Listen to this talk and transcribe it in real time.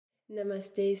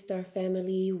Namaste, Star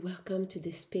Family. Welcome to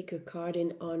this picker card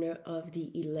in honor of the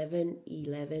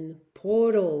 1111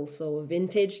 portal. So,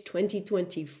 vintage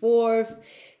 2024,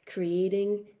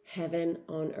 creating heaven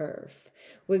on earth.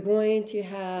 We're going to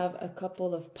have a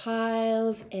couple of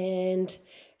piles, and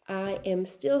I am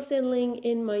still settling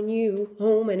in my new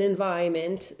home and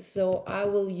environment. So, I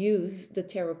will use the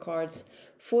tarot cards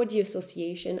for the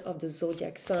association of the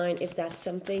zodiac sign if that's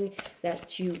something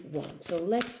that you want. So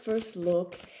let's first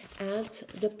look at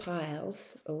the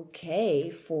piles, okay,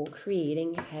 for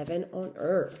creating heaven on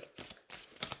earth.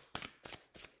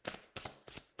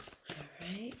 All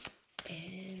right,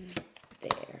 and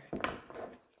there.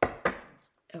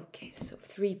 Okay, so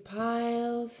 3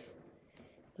 piles.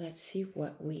 Let's see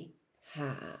what we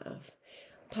have.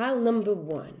 Pile number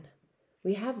 1,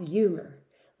 we have humor.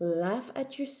 Laugh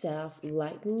at yourself,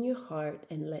 lighten your heart,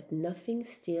 and let nothing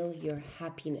steal your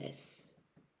happiness.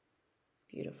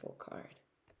 Beautiful card.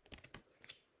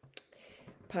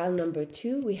 Pile number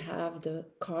 2, we have the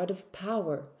card of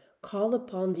power. Call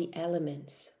upon the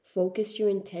elements. Focus your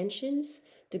intentions.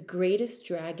 The greatest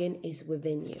dragon is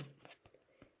within you.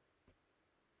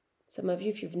 Some of you,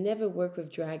 if you've never worked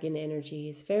with dragon energy,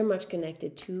 it's very much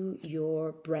connected to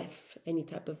your breath, any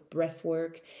type of breath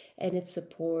work, and it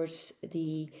supports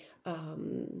the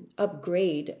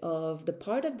upgrade of the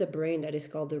part of the brain that is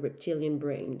called the reptilian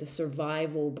brain, the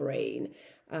survival brain,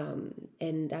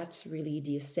 and that's really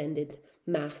the ascended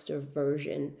master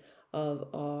version of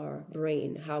our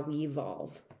brain, how we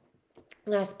evolve.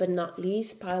 Last but not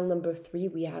least, pile number 3,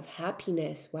 we have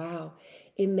happiness. Wow.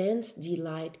 Immense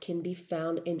delight can be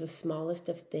found in the smallest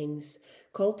of things.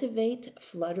 Cultivate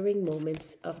fluttering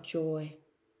moments of joy.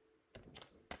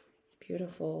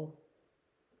 Beautiful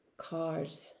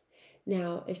cards.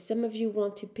 Now, if some of you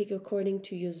want to pick according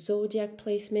to your zodiac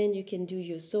placement, you can do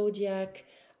your zodiac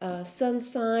sun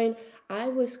sign. I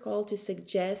was called to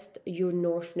suggest your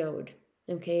north node,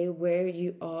 okay, where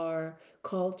you are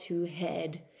called to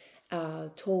head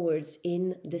towards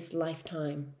in this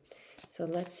lifetime. So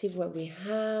let's see what we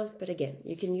have. But again,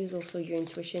 you can use also your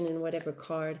intuition and whatever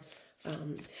card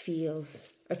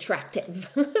feels attractive,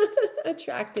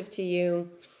 attractive to you.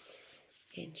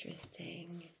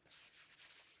 Interesting.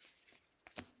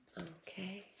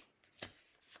 Okay.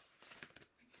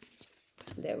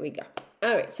 There we go.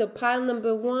 All right. So pile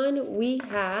number 1, we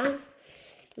have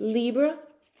Libra.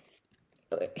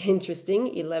 Interesting,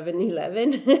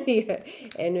 1111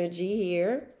 energy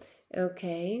here.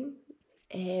 Okay,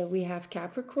 and we have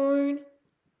Capricorn.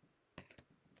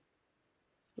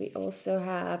 We also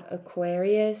have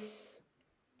Aquarius,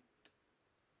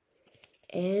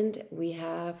 and we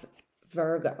have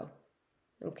Virgo.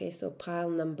 Okay, so pile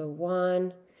number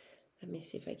 1. Let me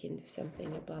see if I can do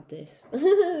something about this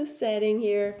setting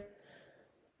here.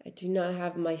 I do not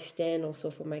have my stand also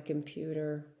for my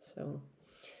computer, so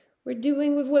we're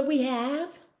doing with what we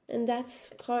have, and that's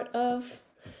part of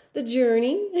the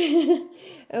journey.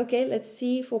 Okay, let's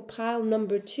see for pile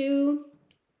number 2.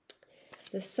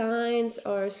 The signs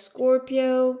are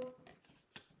Scorpio,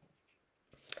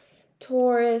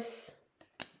 Taurus,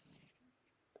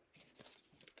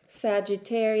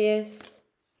 Sagittarius,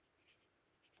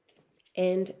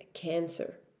 and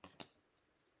Cancer.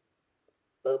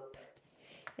 Boop.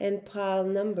 And pile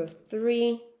number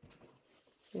 3,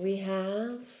 we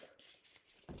have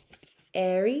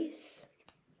Aries,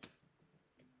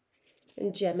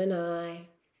 and Gemini,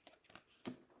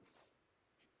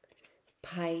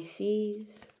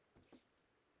 Pisces,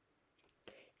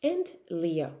 and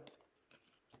Leo.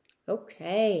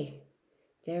 Okay,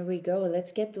 there we go.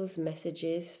 Let's get those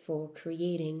messages for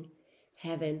creating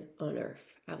heaven on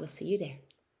earth. I will see you there.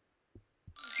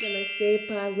 Namaste,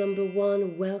 pile number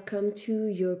 1. Welcome to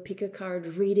your picker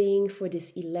card reading for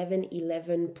this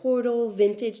 1111 portal,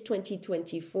 vintage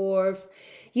 2024.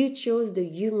 You chose the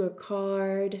humor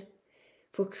card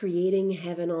for creating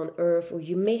heaven on earth, or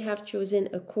you may have chosen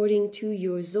according to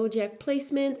your zodiac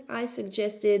placement. I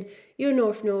suggested your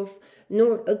north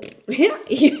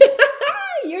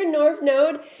your north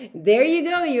node. There you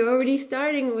go. You're already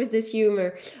starting with this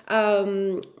humor.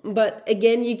 But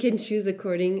again, you can choose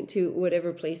according to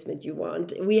whatever placement you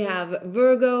want. We have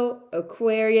Virgo,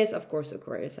 Aquarius. Of course,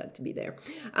 Aquarius had to be there.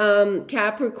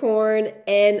 Capricorn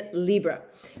and Libra.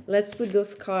 Let's put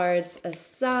those cards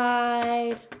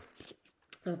aside.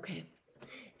 Okay.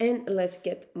 And let's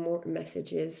get more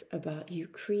messages about you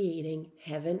creating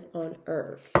heaven on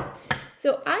earth.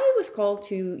 So I was called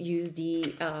to use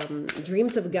the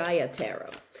Dreams of Gaia Tarot.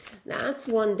 That's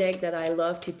one deck that I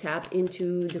love to tap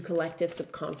into the collective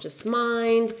subconscious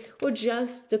mind, or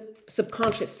just the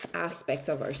subconscious aspect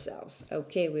of ourselves.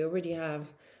 Okay, we already have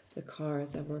the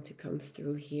cards that want to come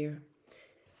through here.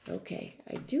 Okay,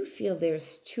 I do feel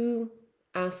there's two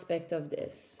aspects of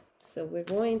this. So we're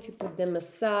going to put them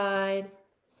aside.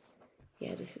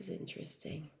 Yeah, this is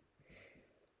interesting.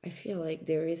 I feel like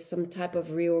there is some type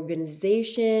of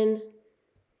reorganization.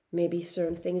 Maybe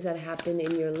certain things that happened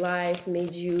in your life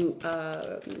made you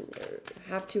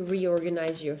have to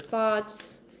reorganize your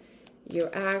thoughts, your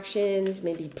actions,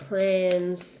 maybe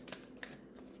plans.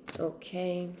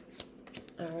 Okay,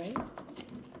 all right.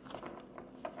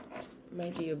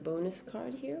 Might be a bonus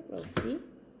card here. We'll see.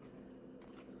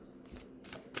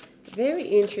 Very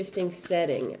interesting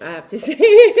setting, I have to say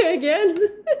again.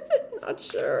 Not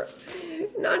sure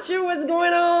what's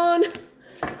going on.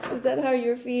 Is that how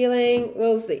you're feeling?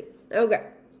 We'll see. Okay,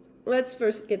 let's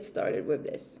first get started with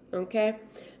this, okay?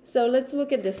 So let's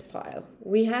look at this pile.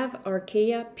 We have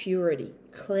Archaea Purity,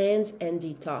 Cleanse and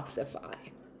Detoxify.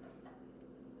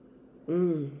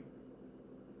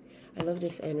 I love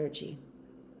this energy.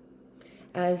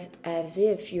 As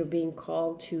if you're being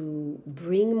called to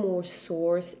bring more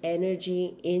source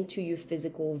energy into your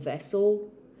physical vessel,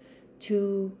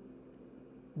 to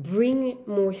bring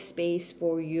more space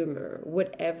for humor,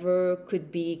 whatever could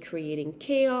be creating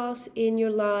chaos in your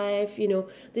life. You know,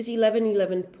 this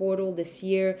 11/11 portal this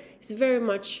year is very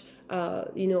much,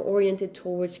 oriented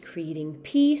towards creating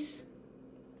peace,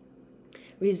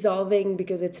 resolving,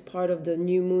 because it's part of the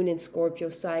new moon in Scorpio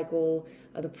cycle,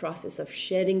 the process of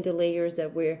shedding the layers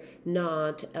that we're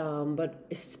not, but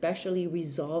especially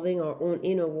resolving our own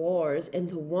inner wars and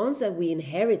the ones that we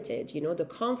inherited, you know, the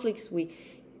conflicts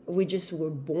we just were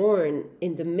born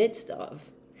in the midst of.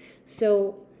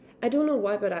 So I don't know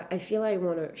why, but I feel I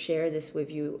want to share this with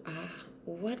you.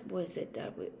 What was it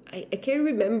that I can't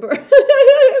remember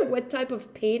what type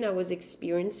of pain I was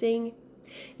experiencing.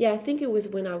 Yeah, I think it was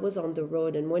when I was on the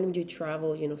road, and when you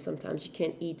travel, you know, sometimes you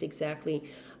can't eat exactly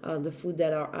the food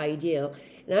that are ideal.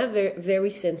 And I have a very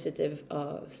sensitive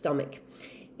stomach.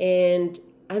 And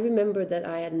I remember that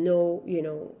I had no,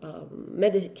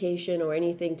 medication or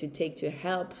anything to take to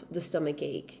help the stomach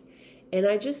ache. And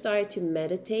I just started to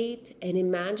meditate and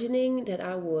imagining that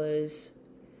I was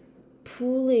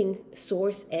pulling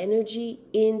source energy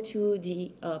into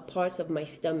the parts of my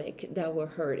stomach that were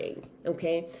hurting,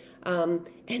 okay? And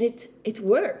it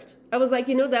worked. I was like,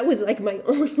 that was like my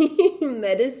only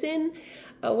medicine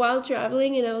while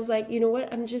traveling. And I was like, you know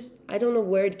what, I don't know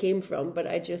where it came from, but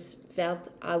I just felt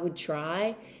I would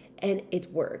try, and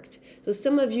it worked. So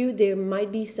some of you, there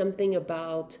might be something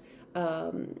about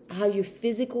how your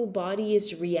physical body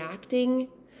is reacting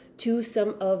to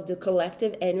some of the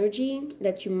collective energy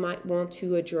that you might want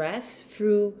to address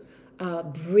through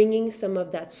bringing some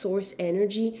of that source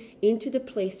energy into the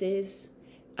places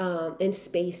and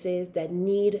spaces that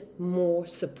need more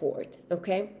support,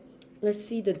 okay? Let's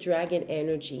see the dragon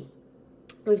energy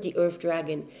with the earth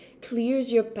dragon.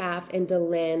 Clears your path and the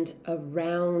land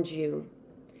around you.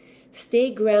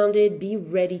 Stay grounded, be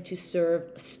ready to serve.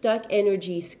 Stuck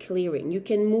energy is clearing. You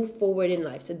can move forward in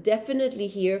life. So definitely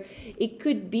here, it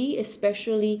could be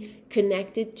especially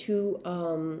connected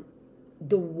to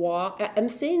the water. I'm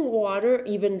saying water,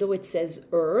 even though it says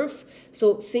earth.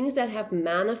 So things that have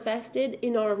manifested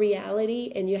in our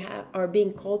reality, and you are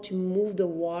being called to move the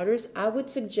waters. I would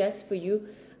suggest for you,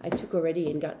 I took already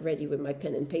and got ready with my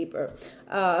pen and paper.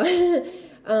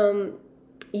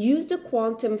 Use the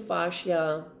quantum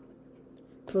fascia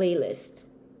playlist,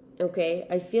 okay?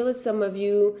 I feel that some of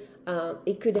you,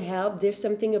 it could help. There's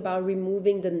something about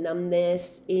removing the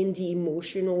numbness in the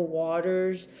emotional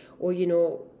waters, or,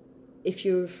 if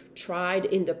you've tried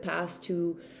in the past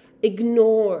to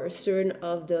ignore certain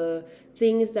of the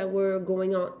things that were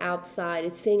going on outside.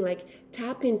 It's saying like,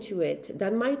 tap into it.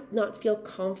 That might not feel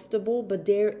comfortable, but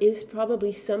there is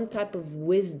probably some type of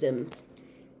wisdom,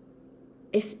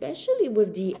 especially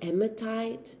with the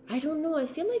hematite. I don't know. I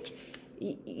feel like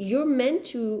you're meant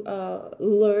to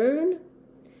learn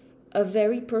a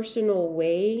very personal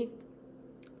way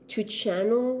to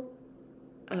channel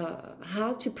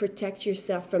how to protect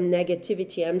yourself from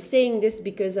negativity. I'm saying this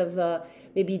because of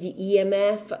maybe the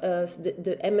EMF,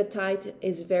 the hematite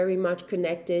is very much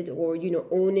connected, or,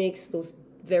 onyx, those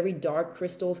very dark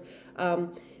crystals.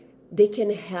 They can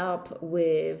help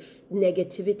with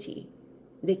negativity.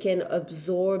 They can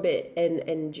absorb it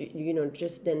and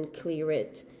just then clear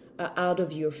it out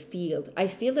of your field. I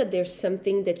feel that there's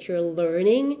something that you're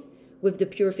learning with the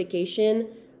purification,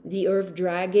 the earth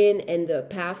dragon, and the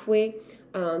pathway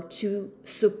to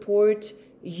support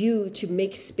you to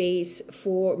make space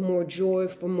for more joy,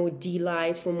 for more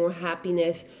delight, for more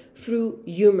happiness through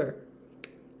humor.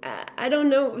 I don't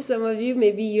know, some of you,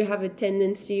 maybe you have a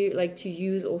tendency like to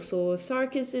use also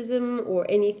sarcasm or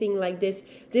anything like this.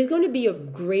 There's going to be a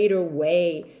greater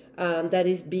way that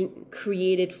is being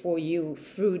created for you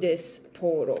through this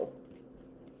portal.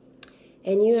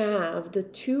 And you have the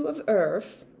Two of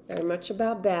Earth, very much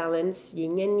about balance,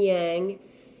 yin and yang,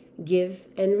 give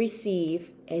and receive,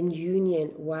 and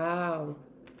union. Wow.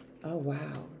 Oh,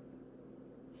 wow.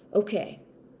 Okay.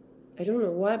 I don't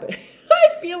know why, but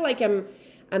I feel like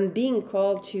I'm being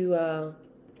called to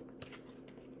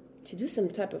do some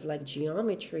type of like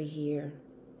geometry here.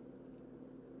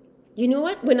 You know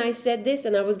what? When I said this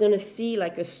and I was going to see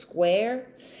like a square,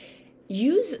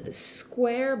 use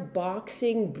square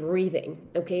boxing breathing.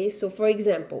 Okay, so for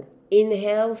example,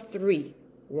 inhale 3,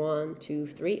 1, 2,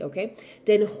 3. Okay,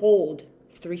 then hold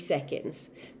 3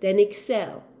 seconds, then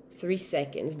exhale 3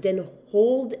 seconds, then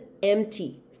hold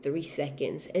empty 3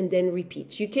 seconds, and then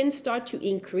repeat. You can start to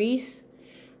increase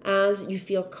as you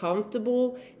feel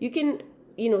comfortable. You can,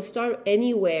 start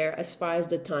anywhere as far as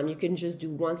the time. You can just do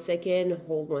 1 second,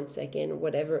 hold 1 second,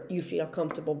 whatever you feel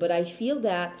comfortable. But I feel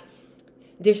that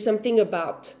there's something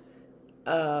about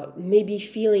maybe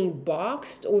feeling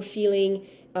boxed or feeling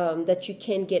that you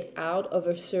can't get out of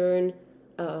a certain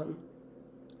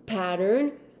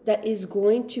pattern that is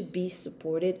going to be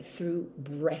supported through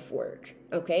breath work.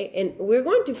 Okay, and we're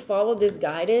going to follow this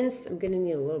guidance. I'm going to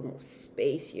need a little more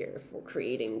space here for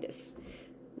creating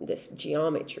this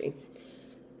geometry.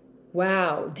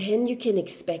 Wow, then you can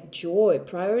expect joy.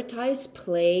 Prioritize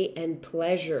play and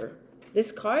pleasure.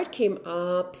 This card came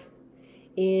up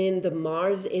in the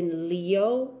Mars in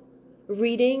Leo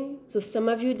reading. So some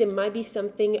of you, there might be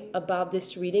something about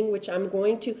this reading, which I'm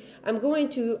going to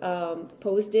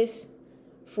post this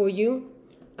for you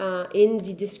in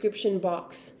the description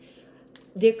box.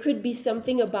 There could be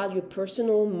something about your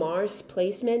personal Mars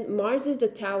placement. Mars is the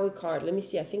Tower card. Let me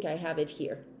see. I think I have it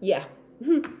here. Yeah.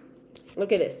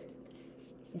 Look at this.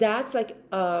 That's like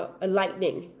a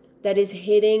lightning that is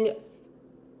hitting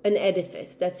an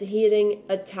edifice. That's hitting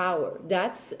a tower.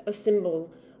 That's a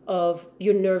symbol of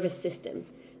your nervous system.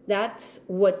 That's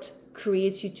what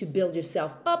creates you to build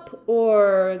yourself up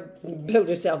or build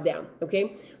yourself down.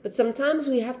 Okay? But sometimes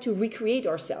we have to recreate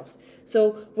ourselves.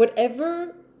 So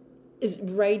whatever is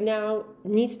right now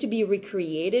needs to be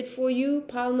recreated for you,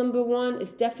 pile number 1,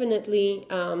 is definitely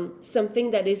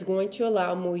something that is going to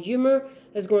allow more humor,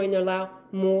 is going to allow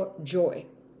more joy.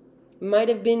 Might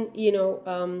have been,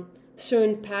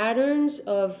 certain patterns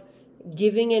of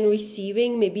giving and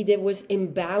receiving. Maybe there was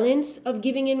imbalance of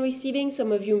giving and receiving.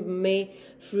 Some of you may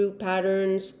through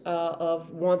patterns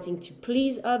of wanting to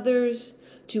please others,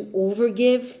 to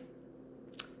overgive.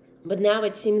 But now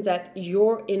it seems that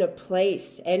you're in a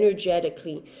place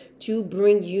energetically to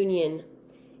bring union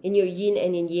in your yin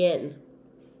and in yang.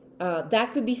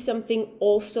 That could be something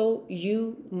also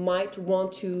you might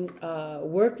want to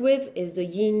work with, is the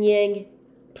yin yang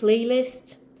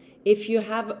playlist. If you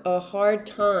have a hard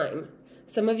time,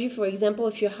 some of you, for example,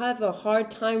 if you have a hard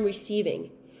time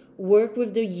receiving, work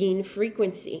with the yin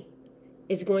frequency.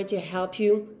 It's going to help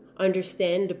you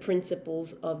understand the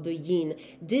principles of the yin.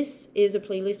 This is a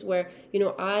playlist where,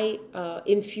 I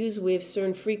infuse with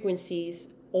certain frequencies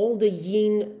all the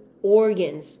yin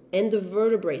organs and the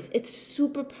vertebrae. It's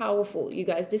super powerful, you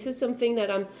guys. This is something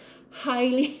that I'm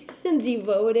highly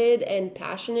devoted and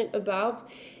passionate about,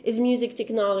 is music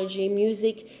technology,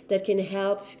 music that can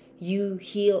help you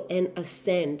heal and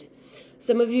ascend.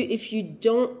 Some of you, if you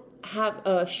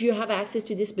have access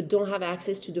to this but don't have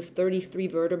access to the 33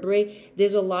 vertebrae,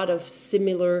 there's a lot of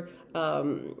similar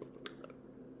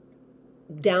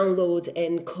downloads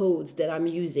and codes that I'm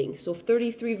using. So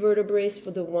 33 vertebrae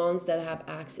for the ones that have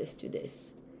access to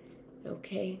this.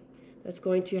 Okay, that's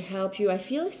going to help you. I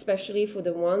feel especially for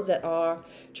the ones that are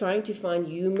trying to find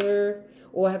humor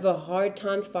or have a hard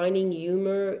time finding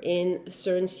humor in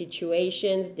certain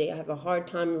situations. They have a hard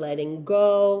time letting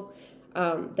go.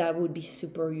 That would be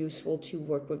super useful to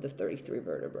work with the 33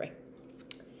 vertebrae.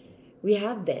 We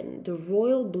have then the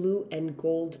royal blue and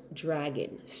gold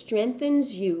dragon.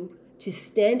 Strengthens you to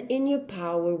stand in your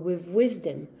power with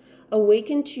wisdom.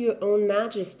 Awaken to your own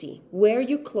majesty. Wear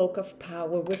your cloak of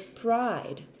power with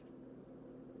pride.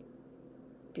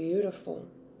 Beautiful.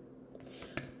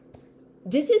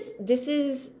 This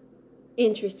is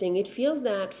interesting. It feels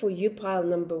that for you, pile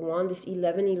number 1, this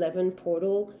 1111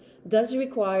 portal does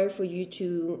require for you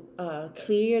to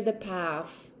clear the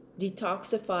path,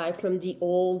 detoxify from the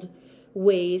old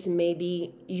ways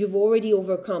maybe you've already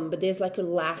overcome, but there's like a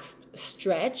last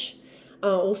stretch.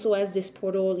 Also, as this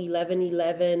portal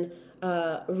 1111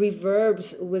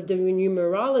 reverbs with the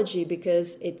numerology,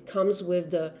 because it comes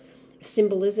with the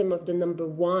symbolism of the number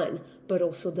 1, but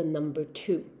also the number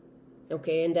 2.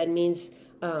 Okay, and that means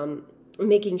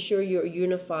making sure you're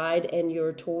unified and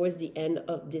you're towards the end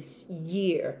of this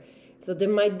year. So there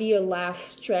might be a last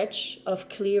stretch of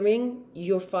clearing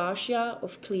your fascia,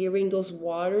 of clearing those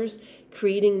waters,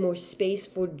 creating more space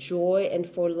for joy and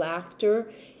for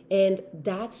laughter. And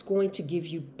that's going to give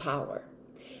you power.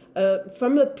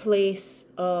 From a place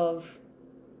of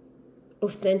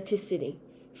authenticity,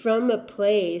 from a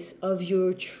place of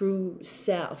your true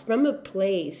self, from a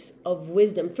place of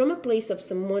wisdom, from a place of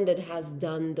someone that has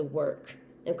done the work.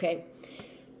 Okay?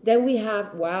 Then we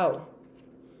have, wow,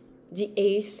 the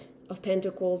Ace of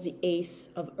Pentacles, the Ace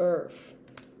of Earth.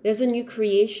 There's a new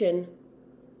creation.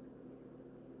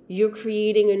 You're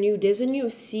creating there's a new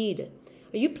seed.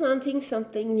 Are you planting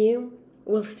something new?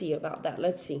 We'll see about that.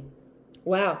 Let's see.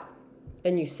 Wow,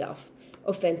 a new self.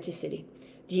 Authenticity.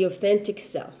 The authentic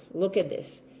self. Look at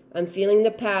this. I'm feeling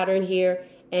the pattern here,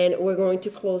 and we're going to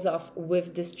close off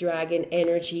with this dragon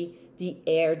energy. The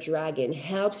air dragon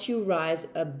helps you rise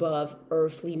above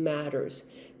earthly matters.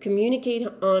 Communicate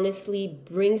honestly,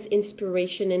 brings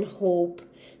inspiration and hope.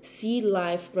 See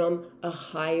life from a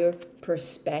higher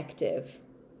perspective.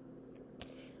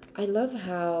 I love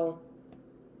how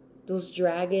those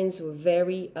dragons were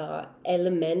very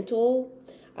elemental.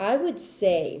 I would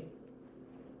say,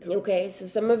 okay, so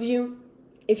some of you,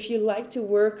 if you like to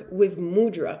work with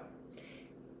mudra,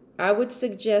 I would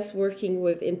suggest working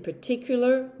with, in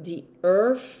particular, the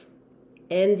earth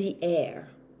and the air.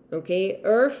 Okay,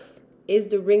 earth is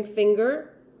the ring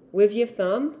finger with your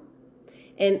thumb,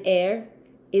 and air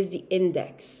is the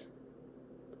index.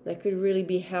 That could really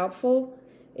be helpful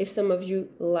if some of you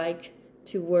like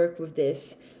to work with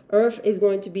this. Earth is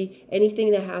going to be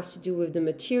anything that has to do with the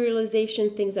materialization,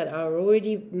 things that are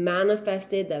already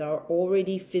manifested, that are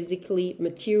already physically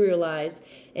materialized.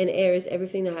 And air is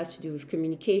everything that has to do with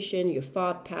communication, your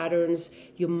thought patterns,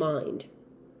 your mind.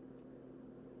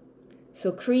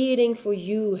 So creating for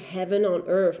you heaven on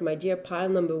earth, my dear pile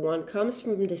number 1, comes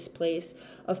from this place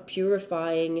of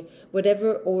purifying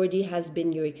whatever already has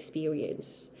been your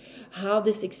experience. How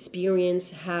this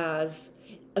experience has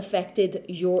affected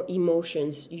your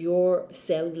emotions, your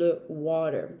cellular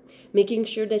water. Making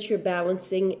sure that you're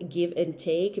balancing give and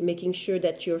take, making sure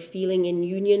that you're feeling in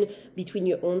union between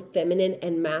your own feminine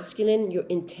and masculine, your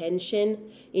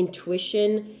intention,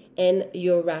 intuition, and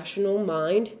your rational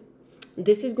mind.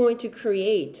 This is going to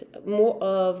create more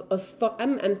of a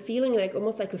fun, I'm feeling like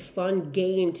almost like a fun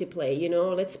game to play, you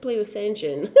know, let's play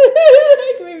Ascension.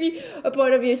 Like maybe a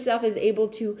part of yourself is able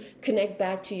to connect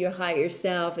back to your higher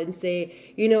self and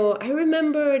say, you know, I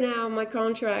remember now my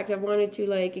contract, I wanted to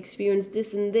like experience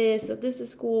this and this, so this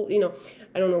is cool, you know,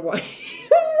 I don't know why.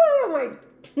 What am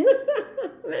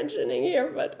I mentioning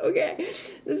here, but okay,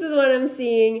 this is what I'm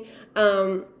seeing.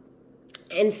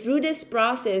 And through this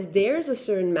process, there's a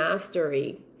certain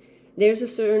mastery. There's a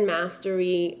certain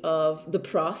mastery of the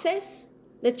process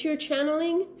that you're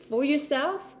channeling for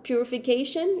yourself,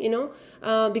 purification, you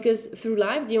know, because through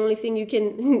life, the only thing you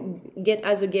can get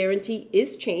as a guarantee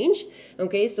is change.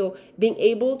 Okay, so being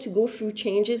able to go through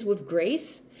changes with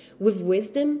grace, with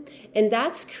wisdom, and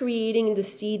that's creating the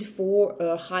seed for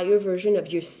a higher version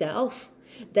of yourself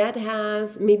that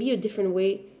has maybe a different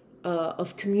way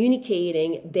of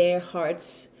communicating their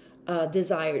heart's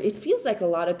desire. It feels like a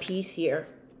lot of peace here.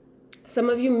 Some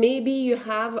of you, maybe you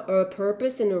have a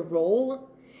purpose and a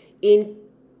role in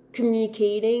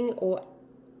communicating or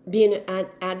being an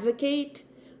advocate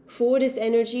for this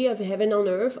energy of heaven on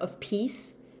earth, of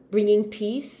peace, bringing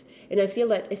peace. And I feel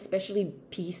that especially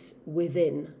peace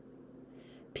within.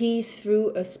 Peace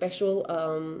through a special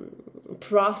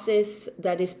process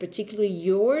that is particularly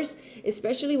yours,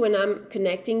 especially when I'm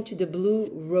connecting to the blue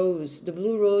rose. The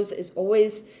blue rose is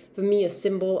always, for me, a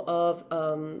symbol of,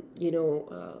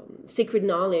 sacred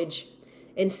knowledge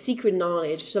and secret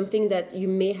knowledge, something that you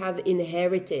may have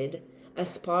inherited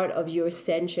as part of your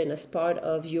ascension, as part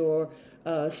of your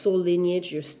soul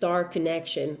lineage, your star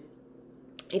connection.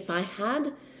 If I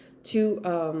had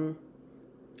to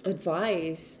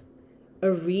advise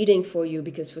a reading for you,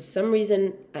 because for some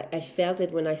reason I felt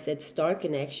it when I said star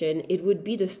connection, it would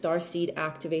be the Starseed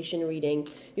activation reading.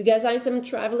 You guys, I'm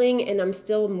traveling and I'm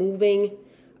still moving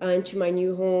into my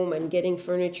new home and getting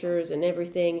furnitures and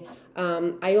everything.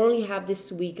 I only have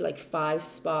this week like 5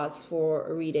 spots for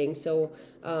a reading. So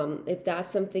if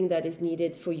that's something that is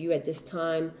needed for you at this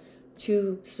time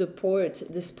to support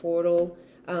this portal,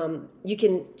 you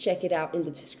can check it out in the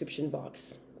description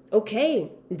box. Okay,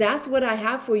 that's what I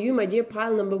have for you, my dear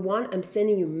pile number 1. I'm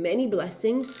sending you many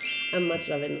blessings and much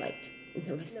love and light.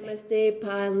 Namaste. Namaste,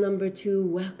 pile number 2.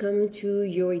 Welcome to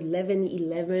your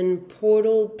 1111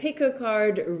 portal picker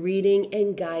card reading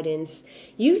and guidance.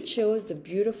 You chose the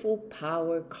beautiful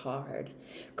power card.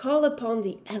 Call upon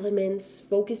the elements,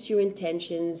 focus your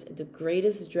intentions. The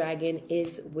greatest dragon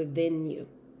is within you.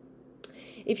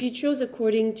 If you chose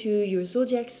according to your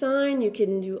zodiac sign, you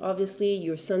can do obviously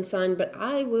your sun sign, but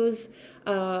I was,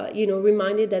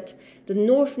 reminded that the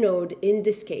North Node in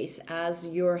this case, as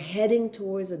you're heading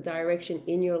towards a direction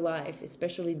in your life,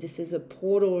 especially this is a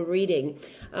portal reading,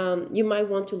 you might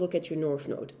want to look at your North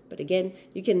Node. But again,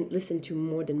 you can listen to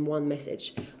more than one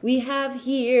message. We have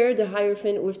here the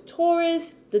Hierophant with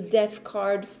Taurus, the Death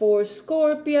card for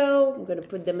Scorpio. I'm going to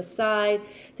put them aside.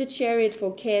 The Chariot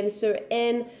for Cancer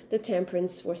and the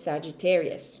Temperance for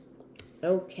Sagittarius.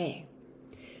 Okay.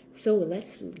 So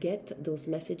let's get those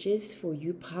messages for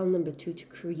you, pile number 2, to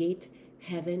create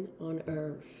heaven on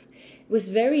earth. It was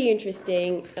very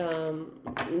interesting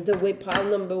the way pile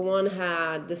number 1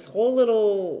 had this whole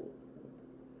little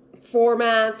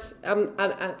format.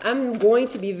 I'm going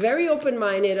to be very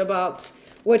open-minded about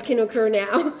what can occur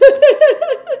now.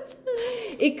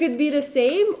 It could be the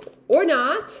same or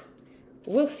not.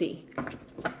 We'll see.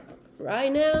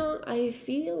 Right now, I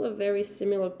feel a very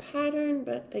similar pattern,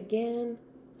 but again.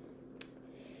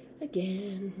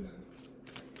 Okay.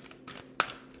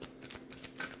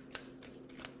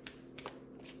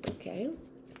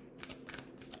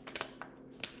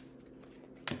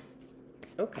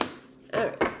 Okay. All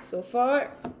right. So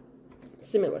far,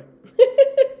 similar.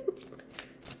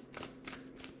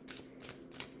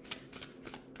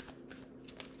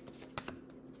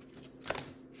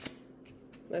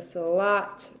 That's a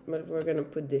lot, but we're going to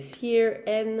put this here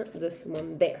and this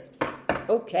one there.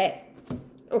 Okay.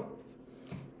 Oh.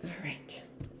 All right.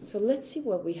 So let's see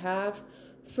what we have.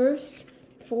 First,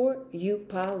 for you,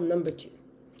 pile number 2.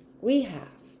 We have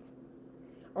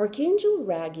Archangel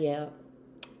Raguel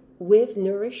with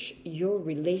Nourish Your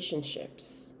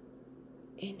Relationships.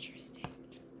 Interesting.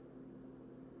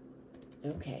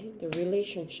 Okay, the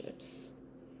relationships.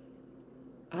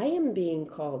 I am being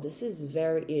called, this is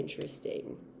very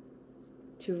interesting,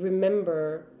 to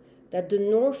remember that the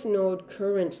North Node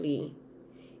currently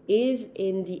is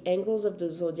in the angles of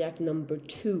the zodiac number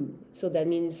 2. So that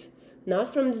means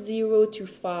not from 0 to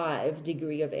 5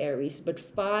 degree of Aries, but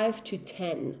 5 to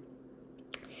 10.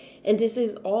 And this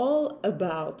is all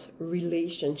about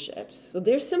relationships. So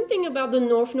there's something about the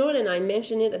North Node, and I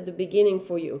mentioned it at the beginning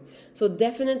for you. So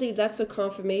definitely that's a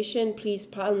confirmation. Please,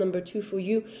 pile number 2 for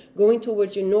you. Going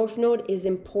towards your North Node is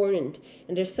important.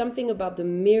 And there's something about the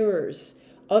mirrors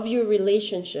of your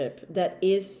relationship that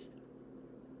is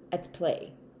at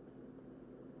play.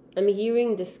 I'm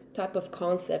hearing this type of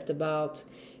concept about,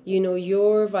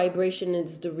 your vibration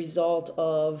is the result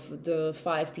of the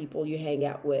 5 people you hang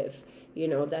out with.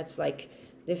 That's like,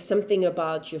 there's something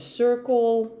about your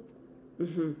circle.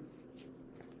 Then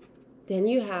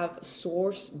you have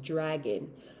Source Dragon.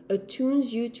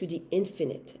 Attunes you to the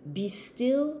infinite. Be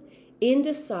still. In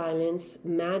the silence,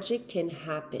 magic can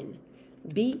happen.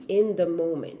 Be in the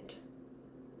moment.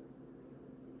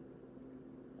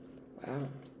 Wow.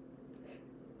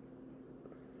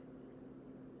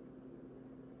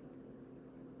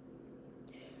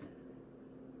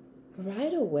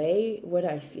 Right away, what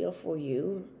I feel for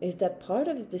you is that part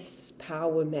of this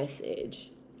power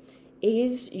message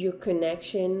is your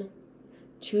connection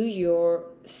to your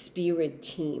spirit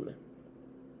team.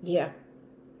 Yeah.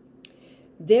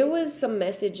 There was some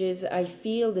messages. I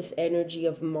feel this energy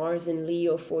of Mars and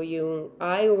Leo for you.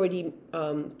 I already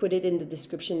put it in the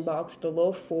description box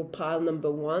below for pile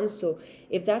number 1. So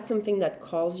if that's something that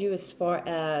calls you as far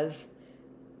as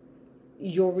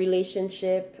your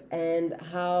relationship and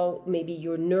how maybe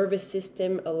your nervous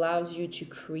system allows you to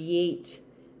create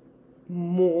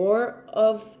more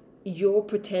of your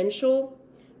potential,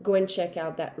 go and check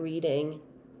out that reading.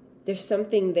 There's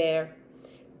something there.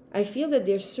 I feel that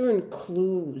there's certain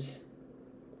clues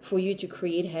for you to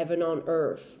create heaven on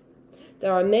earth that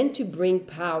are meant to bring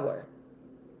power.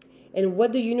 And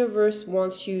what the universe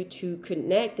wants you to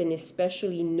connect and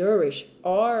especially nourish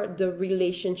are the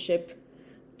relationship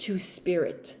to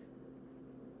spirit.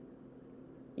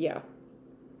 Yeah.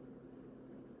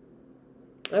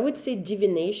 I would say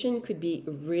divination could be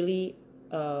really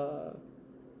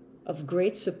of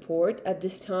great support at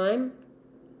this time.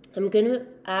 I'm going to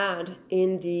add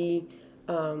in the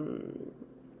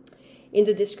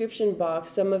description box,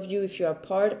 some of you, if you are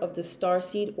part of the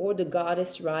Starseed or the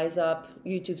Goddess Rise Up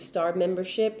YouTube Star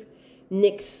membership,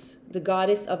 Nyx, the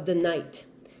Goddess of the Night.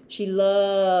 She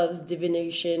loves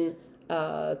divination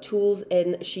tools,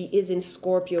 and she is in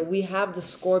Scorpio. We have the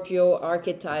Scorpio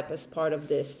archetype as part of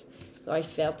this I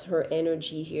felt her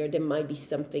energy here. There might be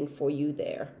something for you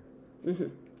there.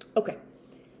 Okay.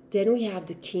 Then we have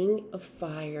the King of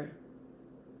Fire.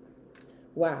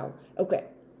 Wow. Okay.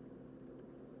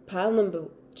 Pile number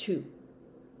 2.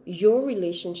 Your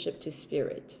relationship to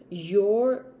spirit,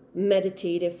 your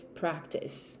meditative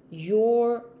practice,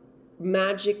 your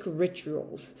magic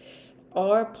rituals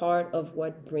are part of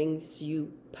what brings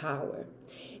you power.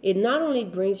 It not only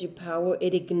brings you power,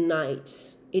 it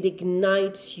ignites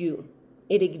you.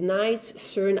 It ignites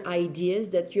certain ideas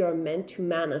that you are meant to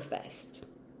manifest.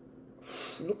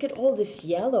 Look at all this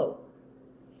yellow.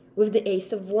 With the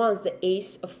Ace of Wands, the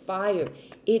Ace of Fire,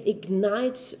 it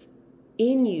ignites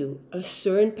in you a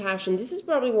certain passion. This is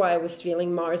probably why I was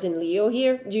feeling Mars and Leo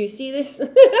here. Do you see this?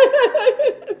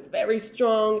 Very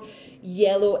strong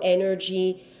yellow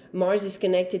energy. Mars is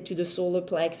connected to the solar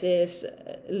plexus.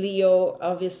 Leo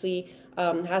obviously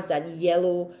has that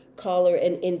yellow color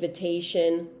and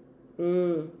invitation.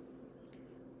 But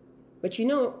you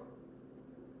know,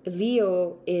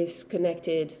 Leo is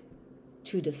connected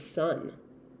to the sun.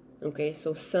 Okay,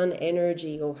 so sun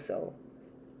energy also.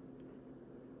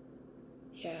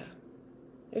 Yeah,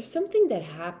 there's something that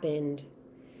happened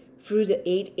through the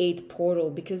 8-8 portal,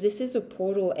 because this is a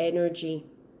portal energy.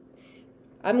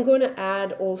 I'm going to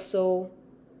add also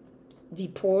the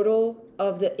portal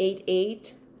of the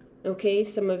 8-8. Okay,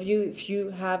 some of you, if you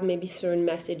have maybe certain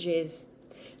messages,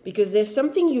 because there's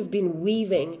something you've been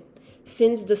weaving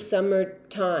since the summer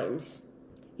times.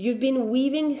 You've been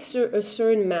weaving a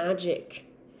certain magic,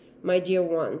 my dear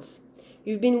ones.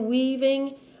 You've been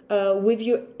weaving with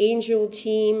your angel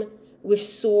team, with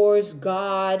Source,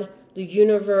 God, the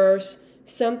universe,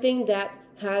 something that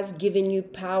has given you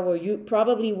power. You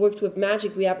probably worked with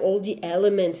magic. We have all the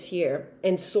elements here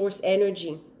and source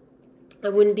energy. I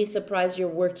wouldn't be surprised you're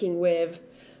working with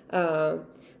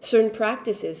certain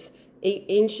practices,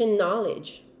 ancient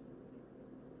knowledge.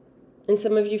 And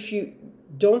some of you, if you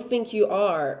don't think you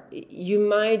are, you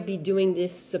might be doing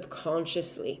this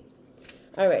subconsciously.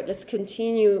 All right, let's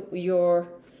continue your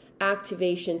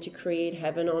activation to create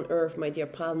heaven on earth, my dear.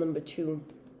 Pile number 2.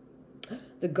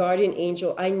 The guardian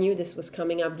angel. I knew this was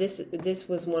coming up. This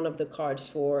was one of the cards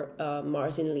for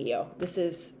Mars and Leo. This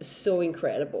is so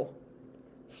incredible.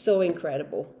 So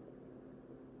incredible.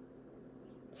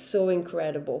 So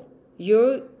incredible.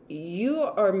 You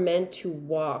are meant to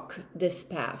walk this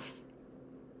path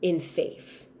in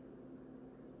faith.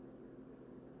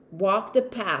 Walk the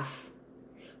path,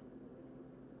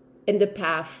 and the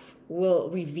path will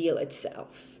reveal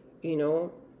itself. You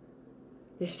know,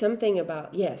 there's something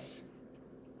about, yes,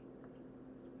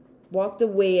 walk the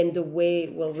way and the way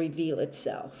will reveal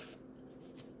itself.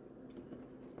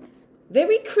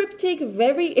 Very cryptic,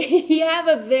 you have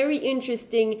a very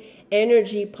interesting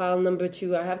energy, pile number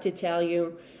 2. I have to tell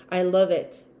you, I love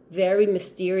it. Very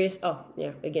mysterious. Oh,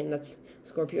 yeah, again, that's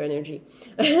Scorpio energy.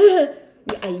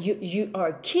 You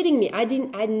are kidding me. I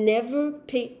never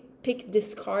picked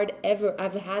this card ever.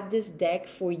 I've had this deck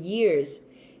for years.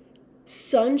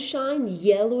 Sunshine,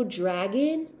 Yellow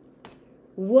Dragon.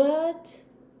 What?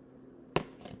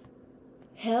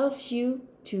 Helps you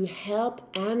to help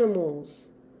animals.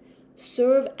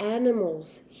 Serve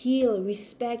animals, heal,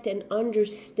 respect, and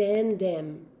understand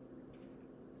them.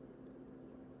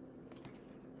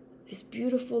 This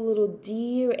beautiful little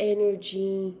deer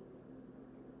energy,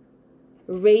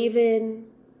 raven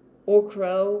or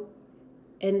crow,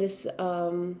 and this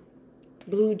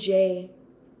blue jay.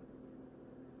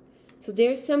 So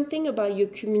there's something about your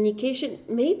communication.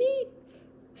 Maybe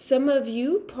some of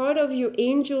you, part of your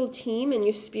angel team and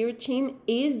your spirit team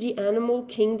is the animal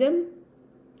kingdom.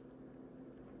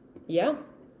 Yeah.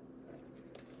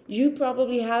 You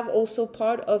probably have also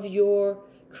part of your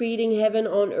creating heaven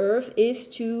on earth is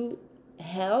to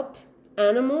help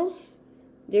animals.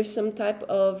 There's some type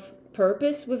of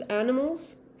purpose with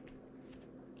animals.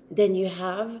 Then you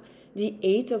have the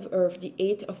 8 of earth, the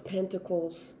 8 of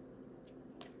pentacles.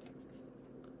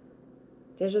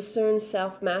 There's a certain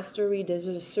self-mastery, there's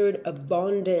a certain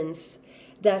abundance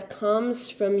that comes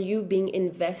from you being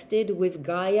invested with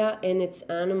Gaia and its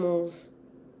animals.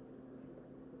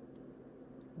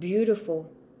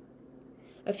 Beautiful.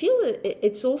 I feel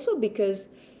it's also because,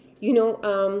 you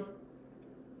know,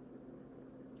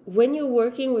 when you're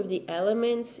working with the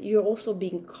elements, you're also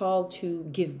being called to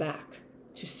give back,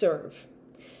 to serve.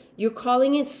 You're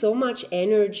calling in so much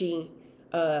energy,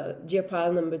 dear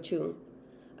pile number 2,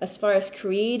 as far as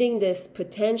creating this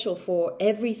potential for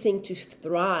everything to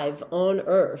thrive on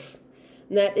earth.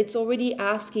 that it's already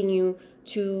asking you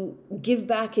to give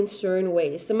back in certain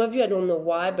ways. Some of you, I don't know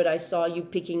why, but I saw you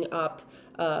picking up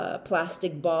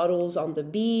plastic bottles on the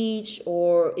beach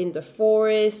or in the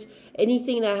forest,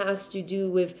 anything that has to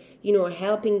do with, you know,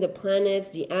 helping the planets,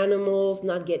 the animals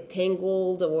not get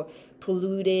tangled or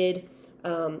polluted.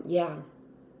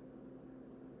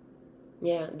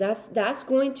 That's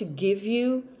going to give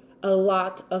you a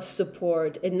lot of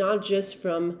support, and not just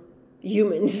from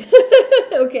humans.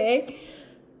 Okay.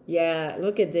 Yeah,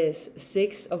 look at this.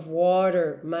 6 of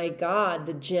water. My God,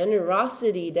 the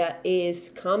generosity that is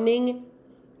coming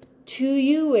to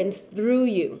you and through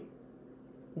you.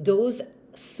 Those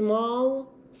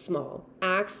small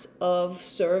acts of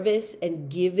service and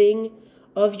giving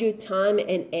of your time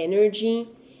and energy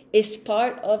is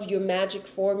part of your magic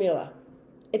formula.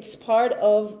 It's part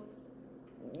of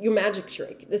your magic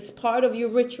trick. It's part of your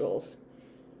rituals.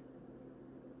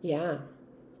 Yeah.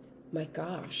 My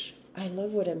gosh. I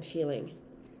love what I'm feeling.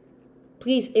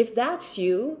 Please, if that's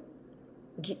you,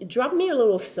 drop me a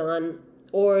little sun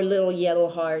or a little yellow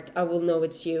heart. I will know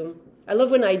it's you. I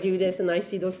love when I do this and I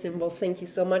see those symbols. Thank you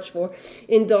so much for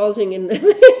indulging in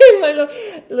my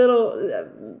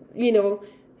little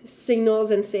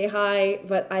signals and say hi.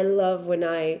 But I love when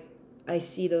I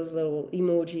see those little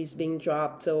emojis being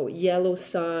dropped. So yellow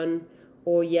sun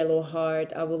or yellow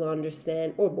heart, I will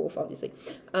understand. Or both, obviously.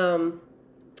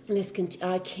 Let's continue.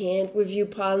 I can't with you,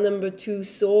 pile number 2,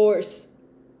 source.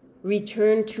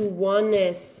 Return to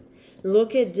oneness.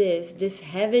 Look at this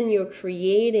heaven you're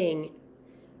creating.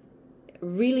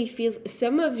 Really feels,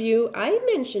 some of you, I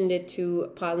mentioned it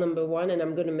to pile number 1, and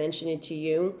I'm going to mention it to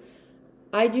you.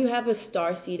 I do have a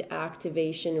starseed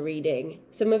activation reading.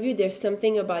 Some of you, there's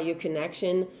something about your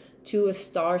connection to a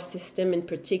star system in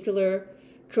particular.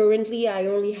 Currently, I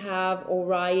only have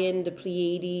Orion, the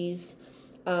Pleiades,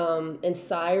 and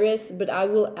Cyrus, but I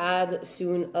will add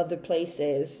soon other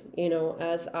places,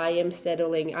 as I am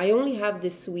settling. I only have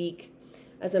this week,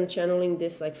 as I'm channeling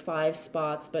this, like 5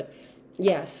 spots, but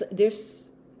yes,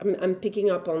 I'm picking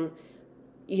up on,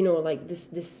 like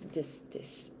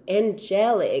this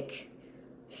angelic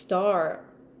star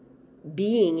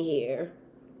being here,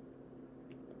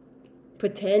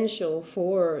 potential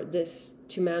for this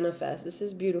to manifest. This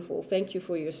is beautiful. Thank you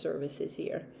for your services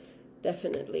here,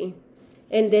 definitely.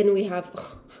 And then we have,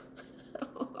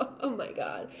 oh my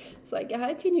God. It's like,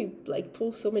 how can you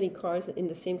pull so many cards in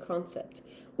the same concept?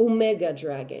 Omega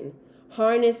Dragon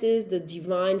harnesses the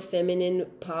divine feminine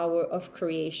power of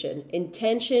creation.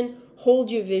 Intention,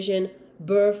 hold your vision,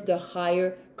 birth the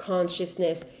higher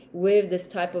consciousness with this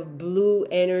type of blue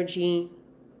energy.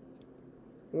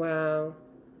 Wow.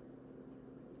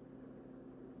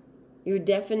 You're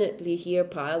definitely here,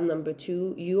 pile number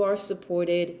 2. You are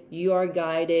supported. You are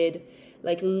guided.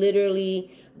 Like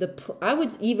literally, I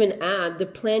would even add the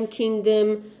plant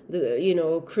kingdom,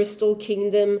 the crystal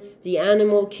kingdom, the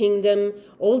animal kingdom.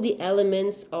 All the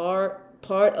elements are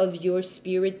part of your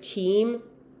spirit team.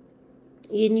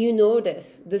 And you know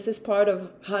this. This is part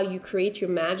of how you create your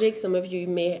magic. Some of you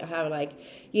may have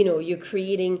you're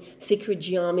creating sacred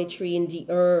geometry in the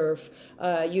earth.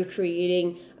 You're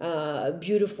creating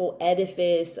beautiful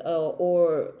edifice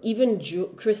or even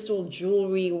crystal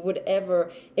jewelry,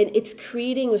 whatever. And it's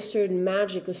creating a certain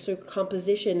magic, a certain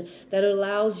composition that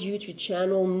allows you to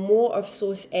channel more of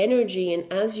source energy. And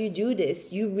as you do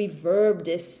this, you reverb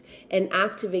this and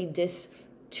activate this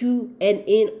to and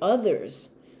in others.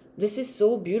 This is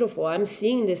so beautiful. I'm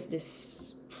seeing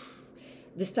this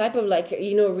type of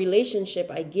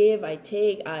relationship. I give, I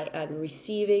take, I'm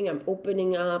receiving, I'm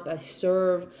opening up, I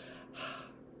serve.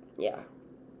 Yeah,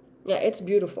 it's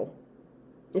beautiful.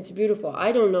 It's beautiful.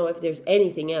 I don't know if there's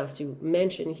anything else to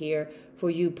mention here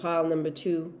for you, pile number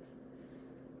 2.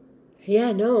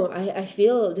 Yeah, no, I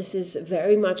feel this is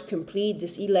very much complete.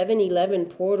 This 1111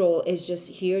 portal is just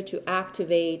here to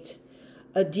activate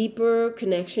a deeper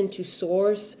connection to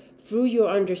source through your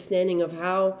understanding of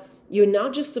how you're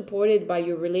not just supported by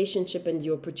your relationship and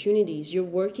the opportunities. You're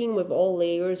working with all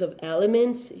layers of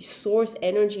elements. Source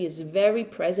energy is very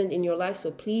present in your life, so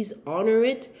please honor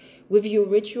it with your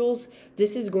rituals.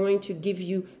 This is going to give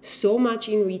you so much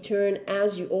in return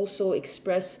as you also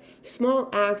express small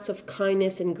acts of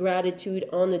kindness and gratitude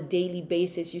on a daily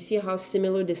basis. You see how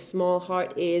similar this small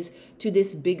heart is to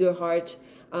this bigger heart.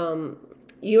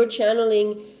 You're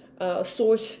channeling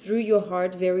source through your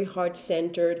heart, very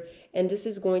heart-centered. And this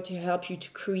is going to help you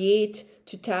to create,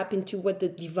 to tap into what the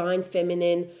divine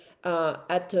feminine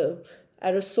at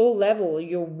a soul level,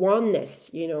 your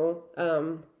oneness, would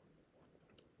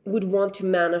want to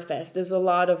manifest. There's a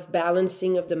lot of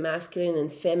balancing of the masculine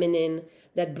and feminine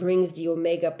that brings the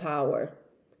omega power.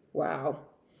 Wow.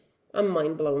 I'm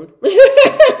mind blown.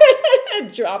 I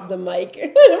dropped the mic.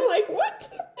 I'm like, what?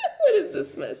 What is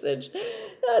this message?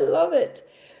 I love it.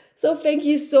 So thank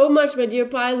you so much, my dear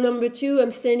pile number 2.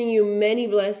 I'm sending you many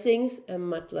blessings and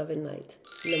much love and light.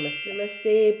 Namaste.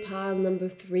 Namaste, pile number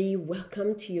 3.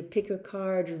 Welcome to your picker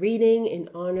card reading in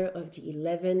honor of the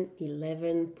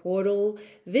 1111 portal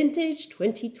vintage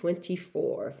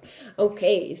 2024.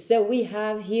 Okay, so we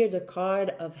have here the card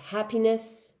of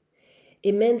happiness.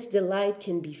 Immense delight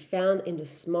can be found in the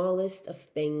smallest of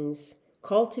things.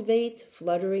 Cultivate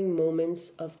fluttering moments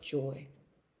of joy.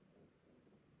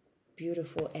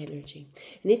 Beautiful energy.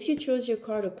 And if you chose your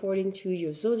card according to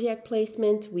your zodiac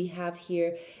placement, we have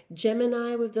here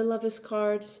Gemini with the Lover's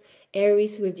cards,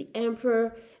 Aries with the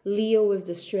Emperor, Leo with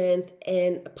the Strength,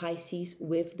 and Pisces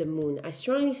with the Moon. I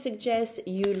strongly suggest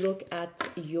you look at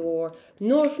your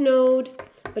North Node,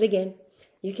 but again,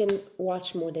 you can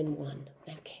watch more than one.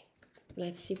 Okay.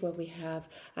 Let's see what we have.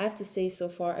 I have to say, so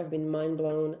far, I've been mind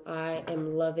blown. I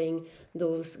am loving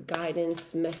those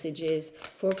guidance messages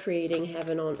for creating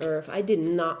heaven on earth. I did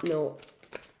not know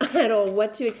at all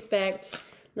what to expect.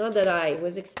 Not that I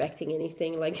was expecting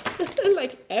anything like,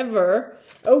 like ever.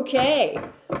 Okay,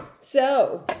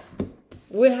 so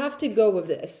we have to go with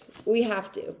this. We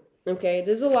have to. Okay,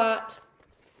 there's a lot,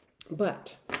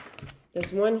 but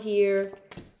there's one here,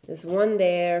 there's one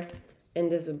there, and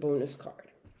there's a bonus card.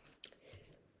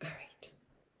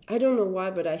 I don't know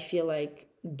why, but I feel like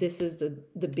this is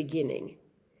the beginning.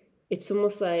 It's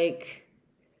almost like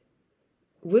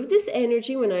with this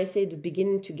energy, when I say the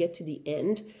beginning to get to the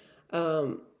end,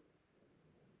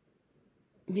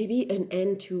 maybe an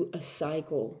end to a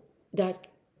cycle that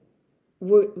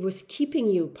was keeping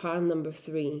you, pile number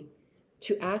 3,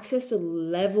 to access a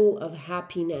level of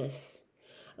happiness,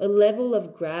 a level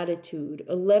of gratitude,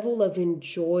 a level of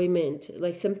enjoyment,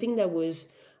 like something that was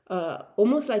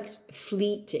almost like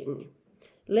fleeting.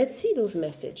 Let's see those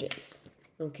messages.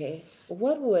 Okay,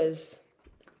 what was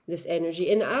this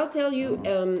energy? And I'll tell you,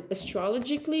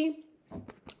 astrologically,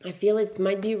 I feel it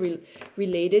might be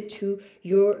related to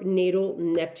your natal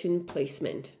Neptune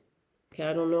placement. Okay,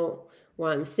 I don't know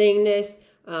why I'm saying this,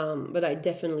 but I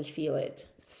definitely feel it.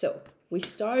 So we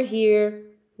start here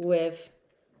with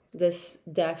this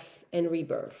death and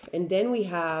rebirth, and then we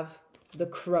have the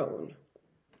crone.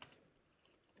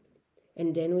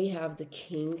 And then we have the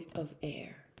King of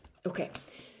Air. Okay,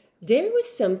 there was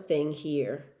something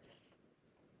here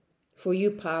for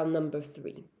you, pile number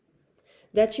 3,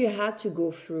 that you had to go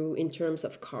through in terms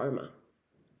of karma.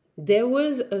 There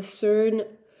was a certain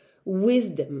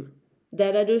wisdom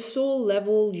that at a soul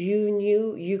level you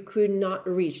knew you could not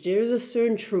reach. There's a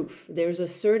certain truth. There's a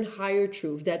certain higher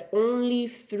truth that only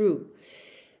through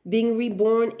being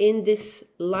reborn in this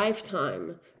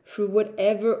lifetime, through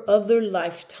whatever other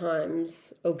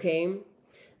lifetimes, okay,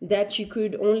 that you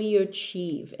could only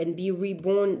achieve and be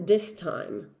reborn this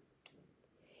time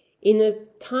in a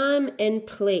time and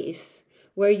place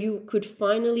where you could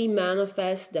finally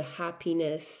manifest the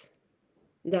happiness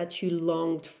that you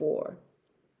longed for.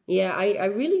 Yeah, I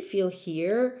really feel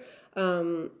here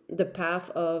the path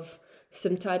of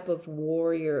some type of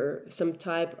warrior, some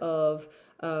type of,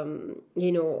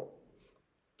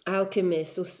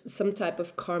 alchemist, or some type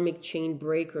of karmic chain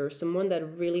breaker, someone that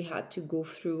really had to go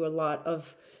through a lot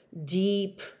of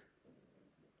deep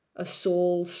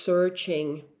soul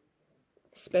searching,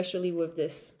 especially with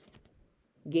this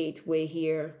gateway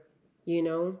here,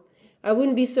 I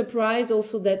wouldn't be surprised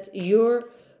also that you're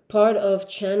part of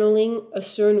channeling a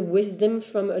certain wisdom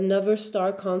from another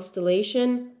star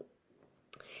constellation.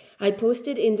 I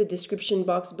posted in the description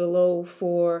box below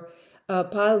for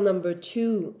pile number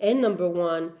 2 and number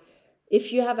 1,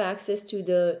 if you have access to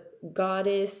the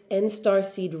Goddess and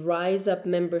Starseed Rise Up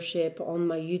membership on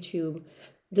my YouTube,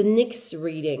 the Nyx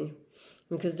reading,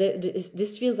 because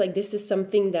this feels like this is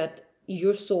something that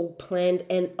your soul planned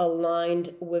and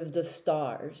aligned with the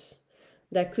stars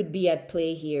that could be at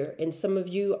play here. And some of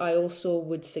you, I also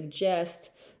would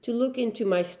suggest to look into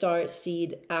my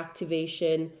Starseed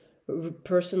activation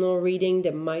personal reading.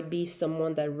 There might be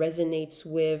someone that resonates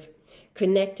with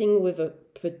connecting with a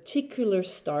particular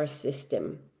star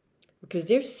system, because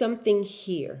there's something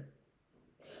here,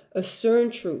 a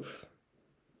certain truth.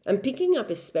 I'm picking up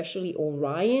especially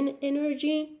Orion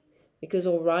energy, because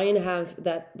Orion have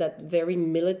that very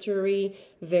military,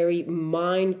 very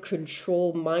mind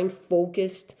control, mind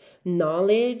focused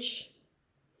knowledge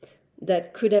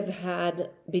that could have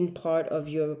been part of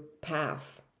your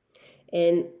path.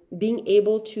 And being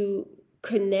able to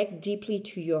connect deeply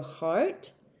to your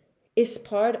heart is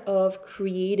part of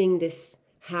creating this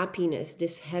happiness,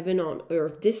 this heaven on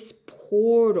earth, this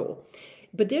portal.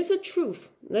 But there's a truth.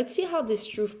 Let's see how this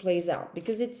truth plays out,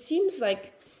 because it seems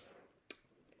like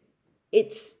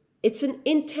it's an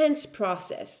intense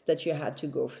process that you had to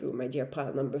go through, my dear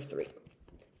pile number 3.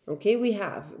 Okay, we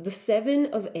have the 7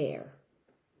 of air.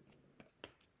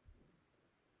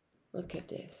 Look at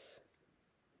this.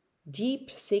 Deep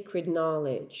sacred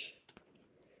knowledge.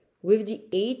 With the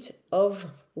 8 of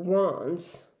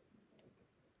wands.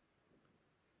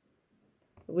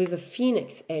 With a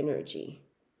phoenix energy.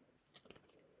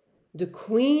 The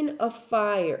Queen of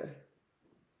Fire.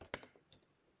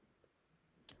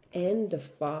 And the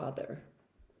Father.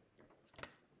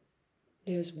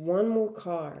 There's one more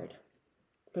card.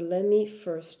 But let me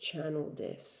first channel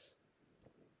this.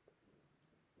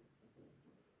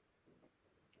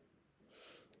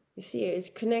 You see,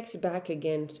 it connects back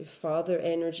again to Father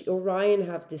energy. Orion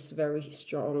have this very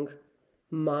strong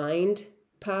mind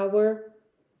power.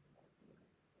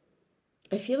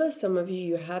 I feel as some of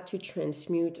you had to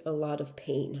transmute a lot of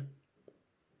pain.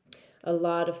 A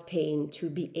lot of pain to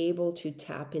be able to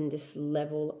tap in this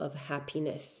level of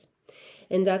happiness.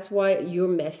 And that's why your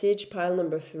message, pile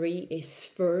number 3, is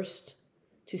first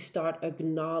to start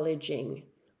acknowledging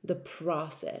the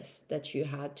process that you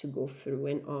had to go through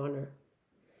and honor.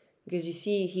 Because you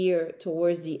see here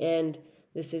towards the end,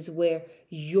 this is where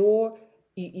you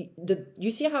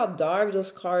see how dark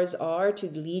those cards are to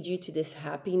lead you to this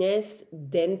happiness,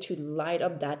 then to light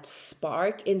up that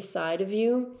spark inside of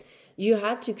you. You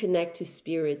had to connect to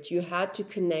spirit. You had to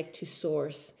connect to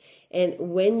source. And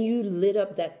when you lit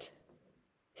up that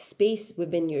space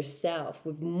within yourself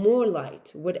with more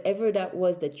light, whatever that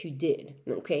was that you did,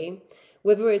 okay?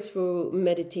 Whether it's through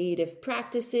meditative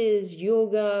practices,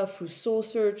 yoga, through soul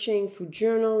searching, through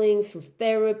journaling, through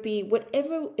therapy,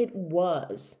 whatever it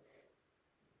was,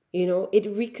 you know, it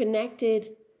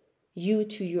reconnected you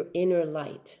to your inner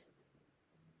light.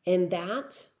 And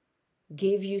that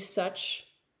gave you such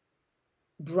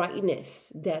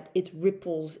brightness that it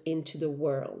ripples into the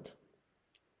world.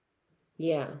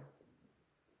 Yeah.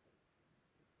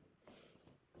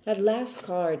 That last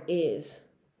card is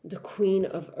the Queen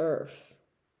of Earth.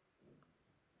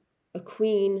 A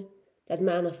queen that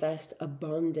manifests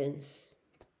abundance.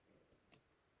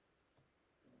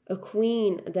 A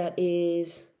queen that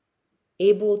is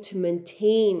able to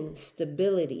maintain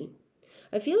stability.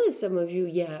 I feel like some of you,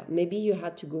 yeah, maybe you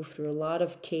had to go through a lot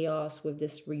of chaos with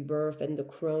this rebirth and the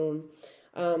crone.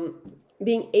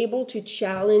 Being able to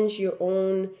challenge your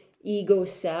own ego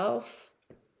self,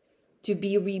 to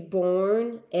be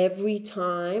reborn every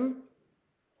time.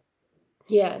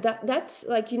 Yeah, that's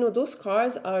like, you know, those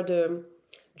cards are the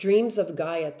dreams of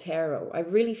Gaia Tarot. I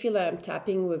really feel like I'm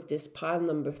tapping with this pile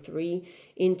number 3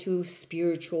 into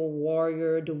spiritual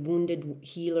warrior, the wounded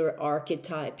healer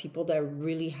archetype, people that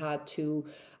really had to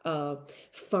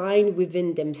find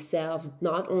within themselves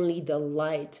not only the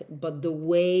light, but the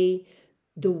way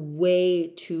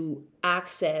to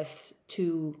access,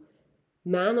 to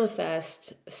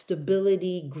manifest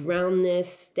stability, groundness,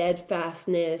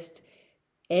 steadfastness,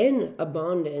 and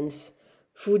abundance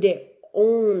through their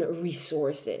own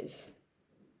resources.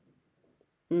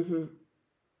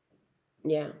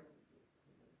 Yeah.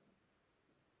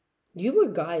 You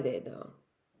were guided, though.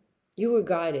 You were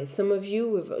guided. Some of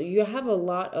you, you have a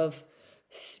lot of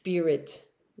spirit,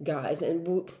 guys. And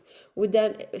with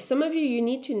that, some of you, you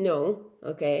need to know,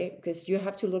 okay, because you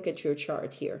have to look at your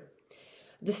chart here.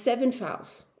 The 7th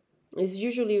house is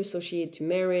usually associated to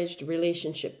marriage, the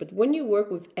relationship. But when you work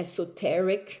with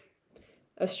esoteric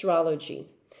astrology,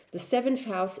 the 7th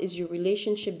house is your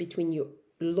relationship between your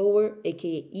lower,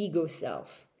 aka ego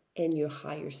self, and your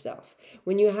higher self.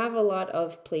 When you have a lot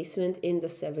of placement in the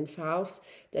 7th house,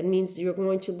 that means you're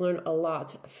going to learn a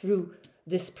lot through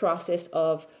this process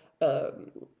of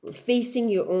facing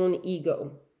your own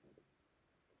ego.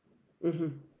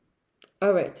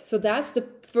 All right, so that's the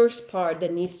first part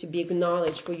that needs to be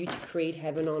acknowledged for you to create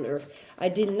heaven on earth. I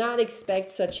did not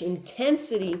expect such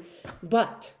intensity,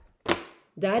 but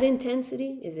that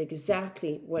intensity is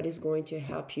exactly what is going to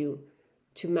help you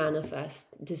to manifest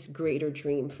this greater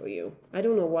dream for you. I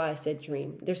don't know why I said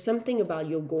dream. There's something about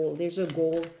your goal. There's a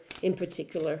goal in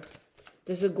particular.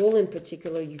 There's a goal in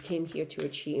particular you came here to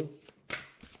achieve.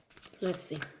 Let's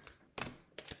see.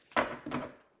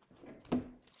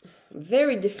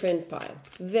 Very different pile.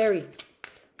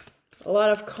 A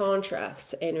lot of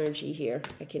contrast energy here.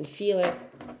 I can feel it.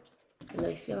 And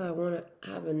I feel I want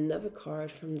to have another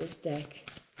card from this deck.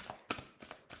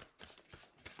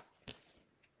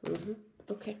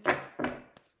 Okay.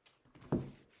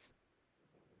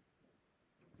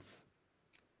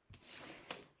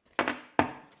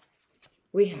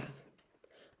 We have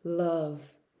love,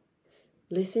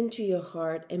 Listen to your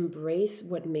heart. Embrace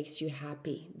what makes you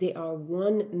happy. There are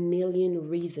 1,000,000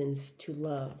 reasons to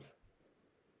love.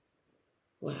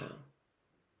 Wow.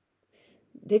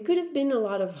 There could have been a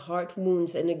lot of heart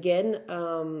wounds. And again,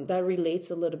 that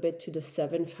relates a little bit to the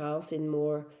 7th house in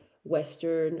more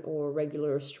Western or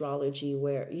regular astrology,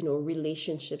 where, you know,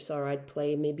 relationships are at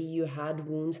play. Maybe you had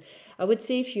wounds. I would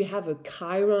say if you have a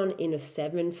Chiron in a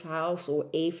 7th house or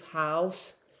 8th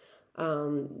house,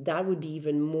 that would be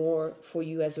even more for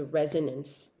you as a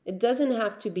resonance. It doesn't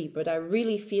have to be, but I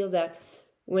really feel that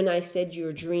when I said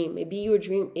your dream, maybe your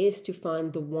dream is to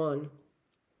find the one.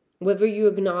 Whether you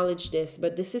acknowledge this,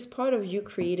 but this is part of you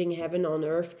creating heaven on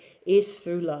earth, is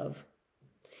through love.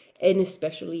 And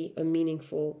especially a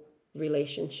meaningful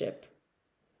relationship.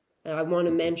 And I want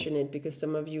to mention it because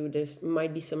some of you, there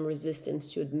might be some resistance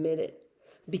to admit it.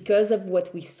 Because of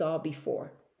what we saw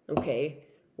before, okay?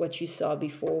 What you saw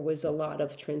before was a lot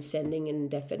of transcending and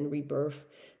death and rebirth.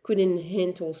 Couldn't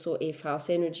hint also 8th house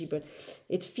energy, but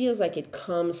it feels like it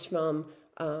comes from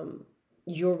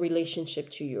your relationship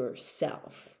to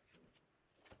yourself.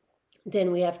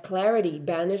 Then we have clarity.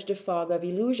 Banish the fog of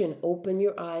illusion. Open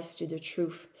your eyes to the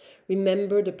truth.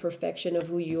 Remember the perfection of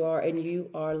who you are, and you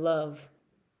are love.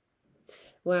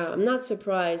 Wow, I'm not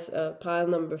surprised, pile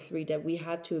number 3, that we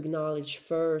had to acknowledge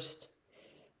first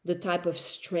the type of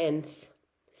strength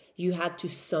you had to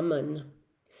summon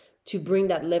to bring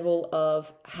that level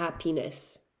of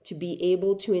happiness, to be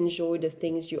able to enjoy the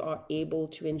things you are able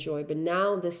to enjoy. But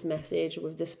now this message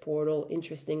with this portal,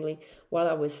 interestingly, while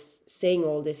I was saying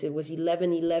all this, it was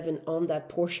 11:11 on that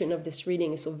portion of this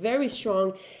reading. So very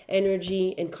strong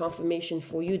energy and confirmation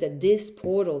for you that this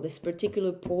portal, this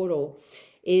particular portal,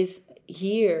 is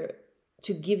here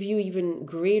to give you even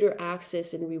greater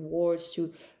access and rewards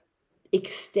to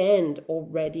extend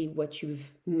already what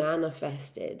you've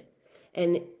manifested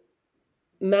and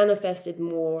manifested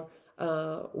more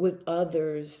with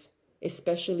others,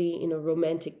 especially in a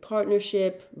romantic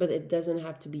partnership. But it doesn't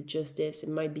have to be just this. It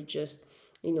might be just,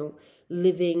 you know,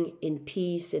 living in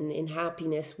peace and in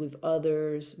happiness with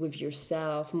others, with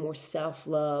yourself, more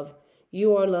self-love.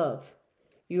 You are love.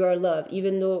 You are love.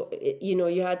 Even though, you know,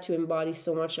 you had to embody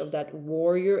so much of that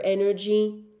warrior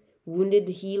energy, wounded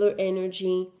healer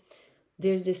energy,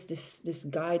 there's this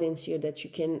guidance here that you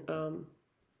can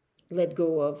let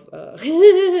go of,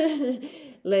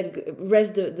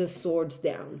 rest the swords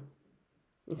down.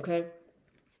 Okay.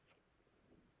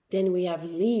 Then we have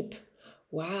leap.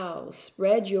 Wow,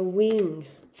 spread your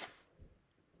wings.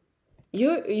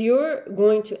 You're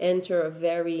going to enter a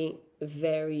very,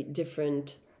 very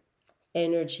different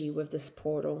energy with this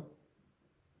portal.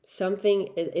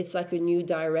 It's like a new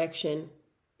direction.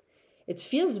 It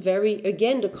feels very,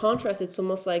 again, the contrast, it's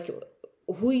almost like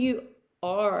who you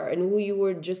are and who you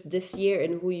were just this year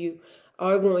and who you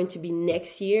are going to be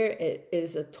next year. It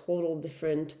is a total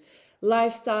different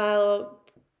lifestyle,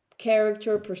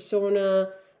 character,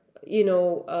 persona, you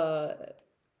know,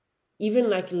 even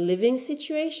like living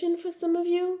situation for some of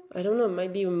you. I don't know, it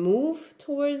might be a move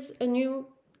towards a new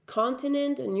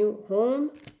continent, a new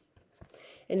home.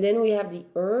 And then we have the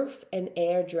earth and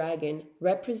air dragon,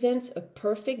 represents a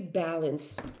perfect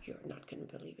balance, you're not going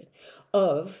to believe it,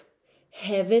 of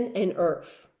heaven and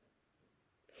earth.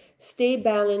 Stay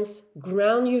balanced,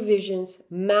 ground your visions,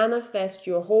 manifest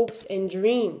your hopes and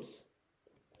dreams.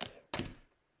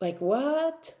 Like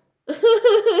what?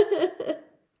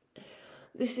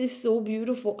 This is so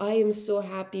beautiful. I am so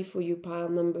happy for you, pile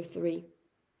number 3.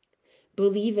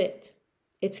 Believe it.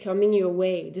 It's coming your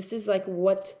way. This is like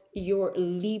what you're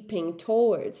leaping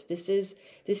towards. This is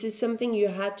something you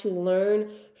had to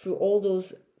learn through all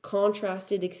those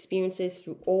contrasted experiences,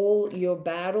 through all your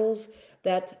battles,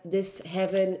 that this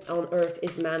heaven on earth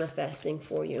is manifesting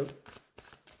for you.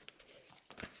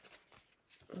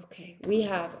 Okay, we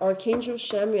have Archangel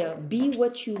Shamriel. Be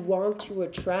what you want to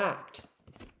attract.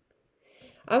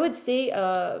 I would say,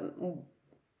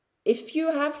 if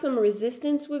you have some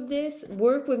resistance with this,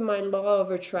 work with my law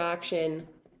of attraction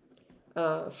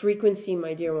frequency,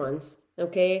 my dear ones.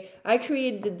 Okay, I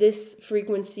created this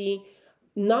frequency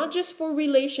not just for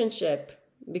relationship,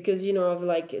 because, you know, of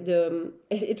like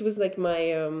it was like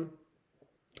my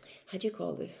how do you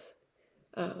call this,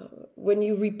 when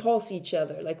you repulse each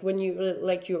other, like when you,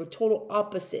 like you're total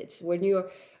opposites, when you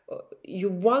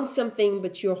want something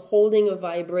but you're holding a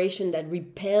vibration that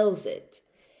repels it.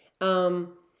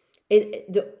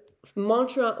 The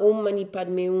mantra Om Mani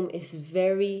Padme Hum is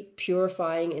very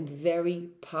purifying and very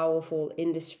powerful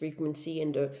in this frequency,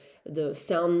 and the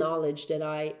sound knowledge that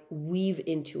I weave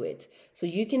into it. So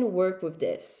you can work with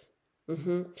this.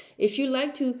 If you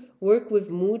like to work with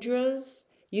mudras,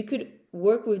 You could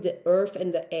work with the earth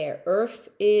and the air. Earth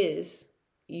is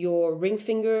your ring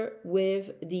finger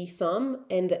with the thumb,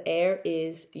 and the air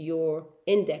is your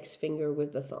index finger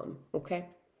with the thumb, okay?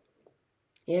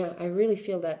 Yeah, I really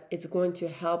feel that it's going to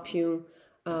help you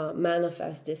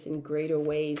manifest this in greater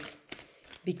ways,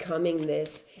 becoming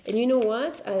this. And you know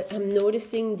what? I'm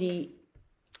noticing the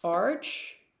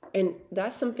arch, and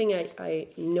that's something I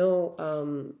know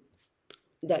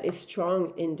that is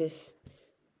strong in this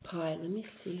pie. Let me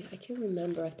see. I can't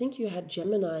remember. I think you had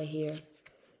Gemini here.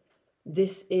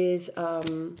 This is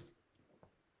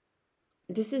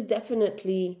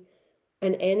definitely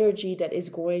an energy that is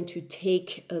going to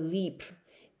take a leap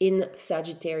in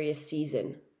Sagittarius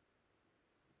season.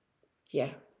 Yeah.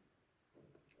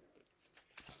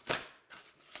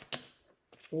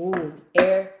 Ooh,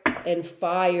 air and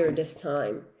fire this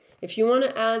time. If you want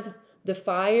to add the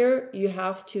fire, you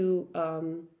have to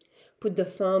put the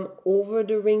thumb over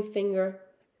the ring finger.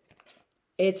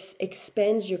 It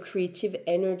expands your creative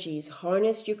energies,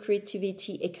 harness your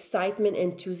creativity, excitement,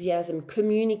 enthusiasm,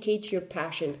 communicate your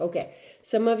passion. Okay,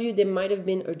 some of you, there might have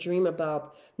been a dream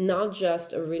about not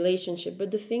just a relationship,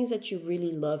 but the things that you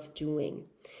really love doing.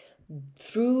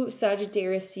 Through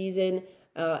Sagittarius season,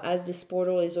 as this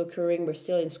portal is occurring, we're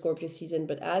still in Scorpio season,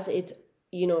 but as it,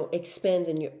 expands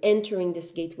and you're entering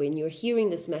this gateway and you're hearing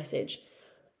this message,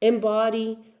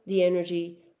 embody the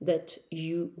energy that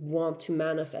you want to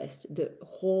manifest,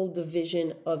 hold the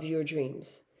vision of your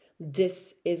dreams.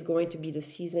 This is going to be the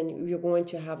season. You're going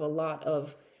to have a lot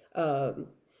of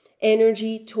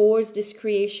energy towards this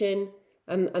creation.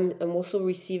 I'm also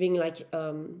receiving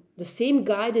the same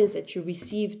guidance that you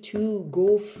receive to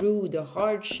go through the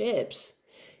hardships.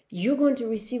 You're going to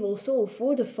receive also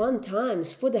for the fun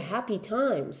times, for the happy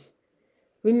times.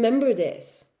 Remember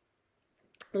this.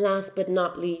 Last but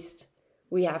not least,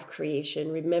 we have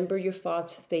creation. Remember, your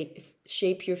thoughts, they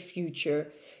shape your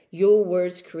future. Your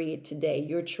words create today.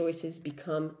 Your choices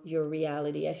become your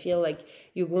reality. I feel like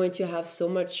you're going to have so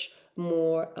much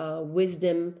more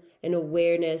wisdom and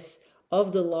awareness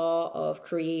of the law of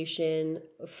creation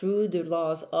through the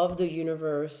laws of the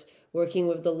universe, working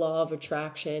with the law of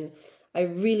attraction. I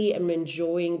really am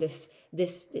enjoying this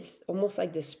almost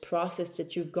like this process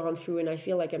that you've gone through, and I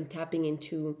feel like I'm tapping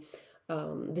into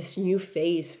this new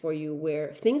phase for you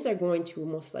where things are going to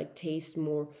almost like taste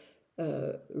more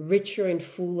richer and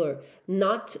fuller,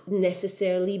 not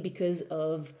necessarily because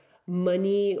of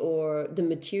money or the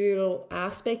material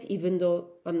aspect, even though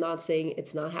I'm not saying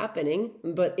it's not happening,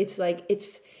 but it's like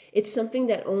it's something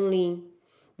that only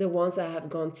the ones that have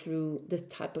gone through this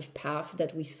type of path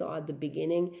that we saw at the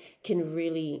beginning can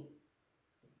really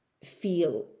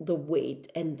feel the weight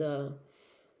and the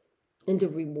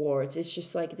rewards. It's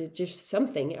just like, there's just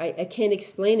something, I can't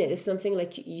explain it. It's something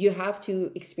like you have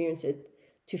to experience it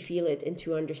to feel it and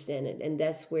to understand it. And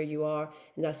that's where you are.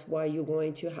 And that's why you're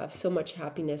going to have so much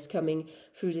happiness coming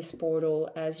through this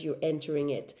portal as you're entering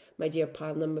it. My dear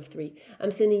pile number 3, I'm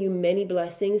sending you many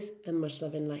blessings and much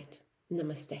love and light.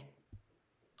 Namaste.